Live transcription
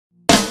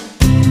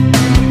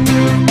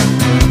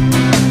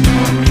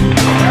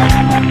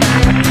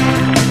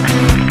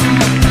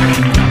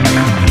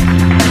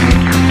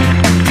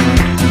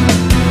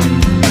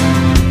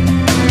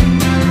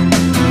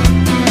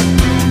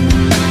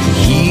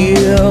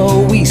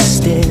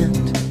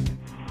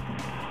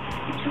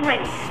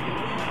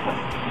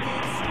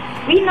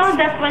we know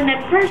that when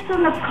a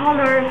person of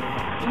color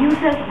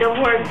uses the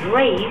word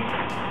race,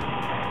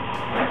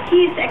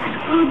 he is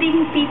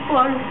excluding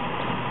people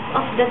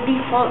of the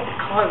default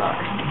color.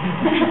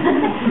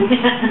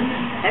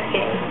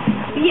 Okay.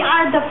 We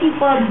are the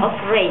people of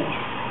race.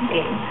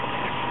 Okay.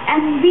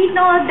 And we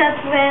know that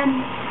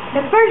when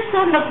the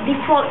person of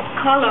default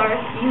color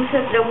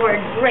uses the word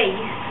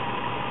race,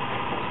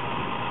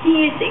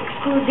 he is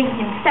excluding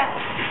himself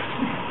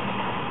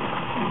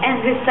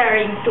and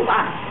referring to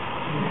us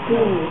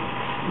who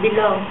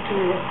belong to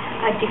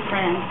a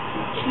different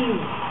hue.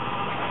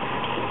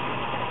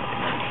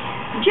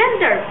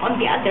 Gender, on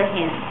the other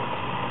hand,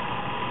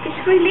 is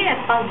really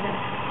a puzzle.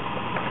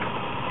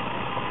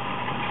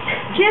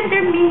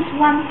 Gender means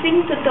one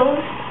thing to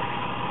those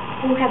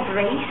who have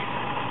race,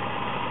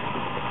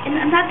 and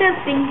another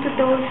thing to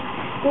those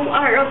who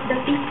are of the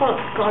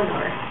default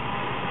color.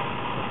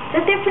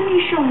 The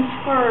definitions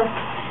for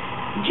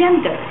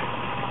gender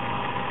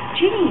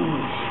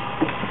change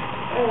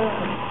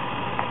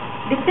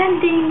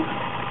depending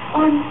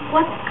on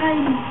what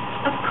kind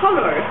of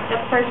color the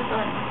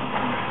person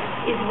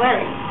is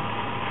wearing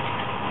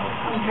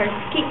on her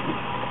skin.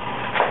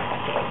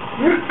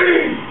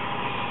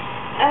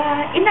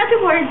 In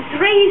other words,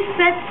 race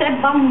sets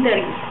a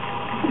boundary.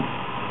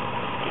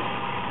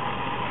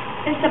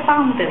 There's a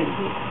boundary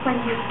when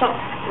you talk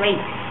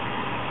race.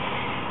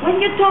 When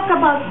you talk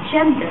about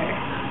gender,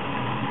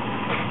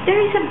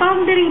 there is a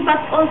boundary,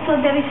 but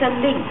also there is a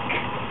link.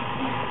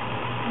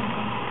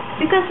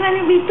 Because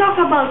when we talk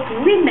about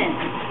women,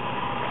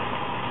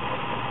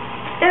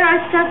 there are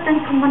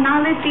certain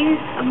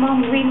commonalities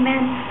among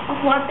women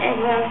of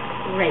whatever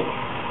race.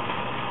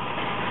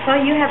 So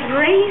you have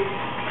race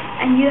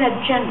and you have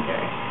gender.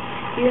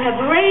 You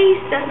have race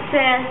that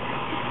says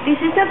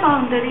this is a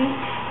boundary,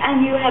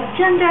 and you have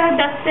gender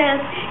that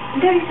says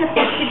there is a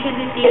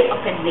possibility of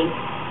a link.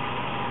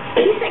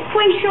 This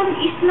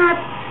equation is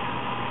not,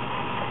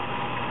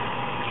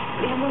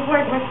 we have a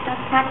word, what's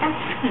that, Papa?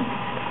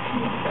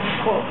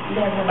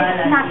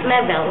 It's not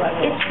level,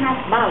 it's not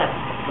balanced,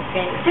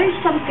 okay? There's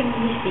something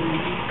missing.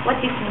 What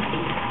is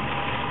missing?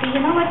 Do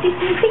you know what is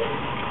missing?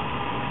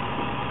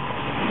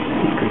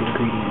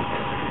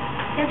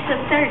 There's a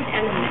third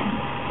element.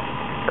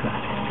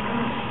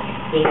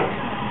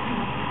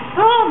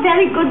 Oh,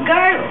 very good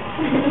girl.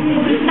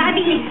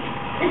 Studies.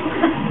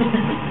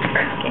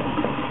 Okay.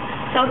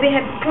 So we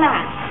have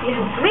class. We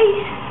have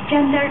race,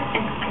 gender,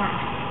 and class.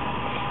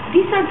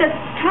 These are the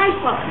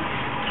tripods.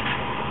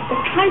 The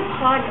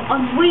tripod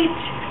on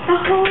which the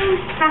whole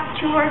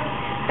structure,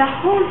 the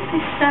whole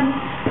system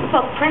of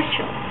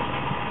oppression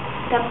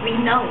that we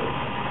know,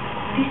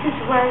 this is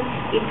where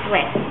it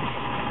rests.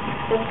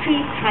 The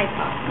three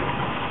tripods.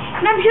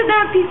 And I'm sure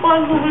there are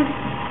people who will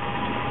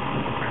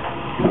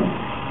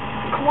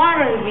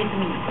quarrel with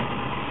me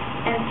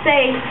and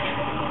say,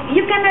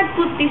 you cannot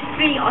put these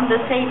three on the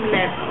same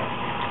level.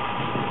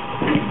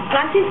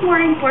 Class is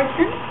more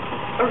important,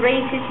 or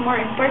race is more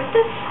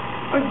important,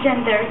 or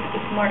gender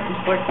is more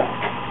important.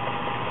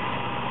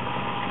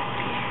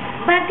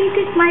 But it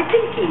is my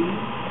thinking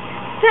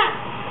that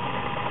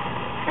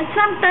at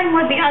some time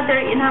or the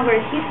other in our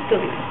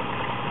history,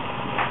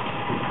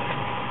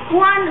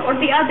 one or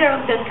the other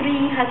of the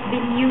three has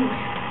been used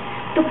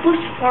to push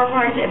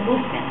forward a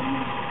movement.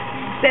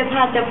 We've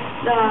had the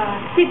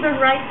civil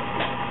rights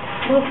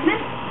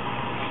movement,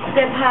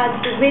 we've had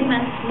the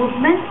women's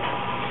movement,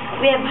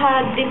 we have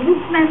had the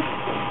movement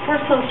for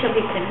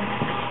socialism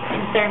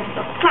in terms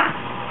of class.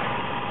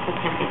 It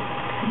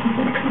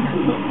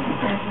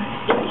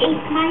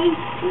ate my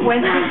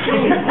went to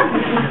sleep.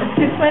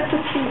 It went to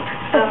sleep.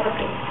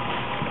 Okay.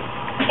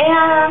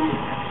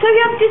 So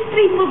you have these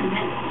three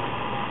movements,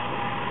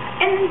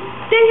 and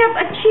they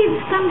have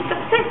achieved some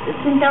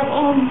successes in their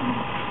own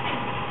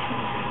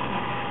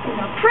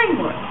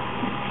framework.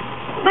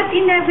 But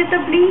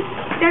inevitably,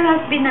 there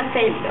has been a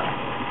failure.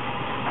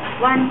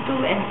 1,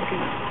 2, and 3.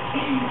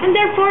 And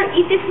therefore,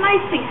 it is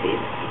my thesis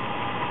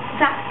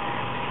that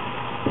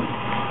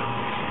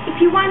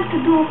if you want to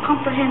do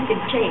comprehensive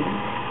change,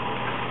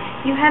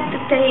 you have to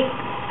take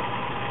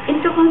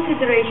into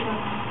consideration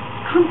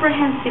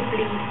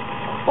comprehensively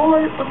all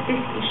of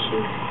these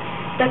issues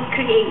that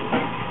create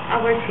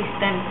our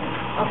system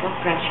of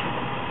oppression.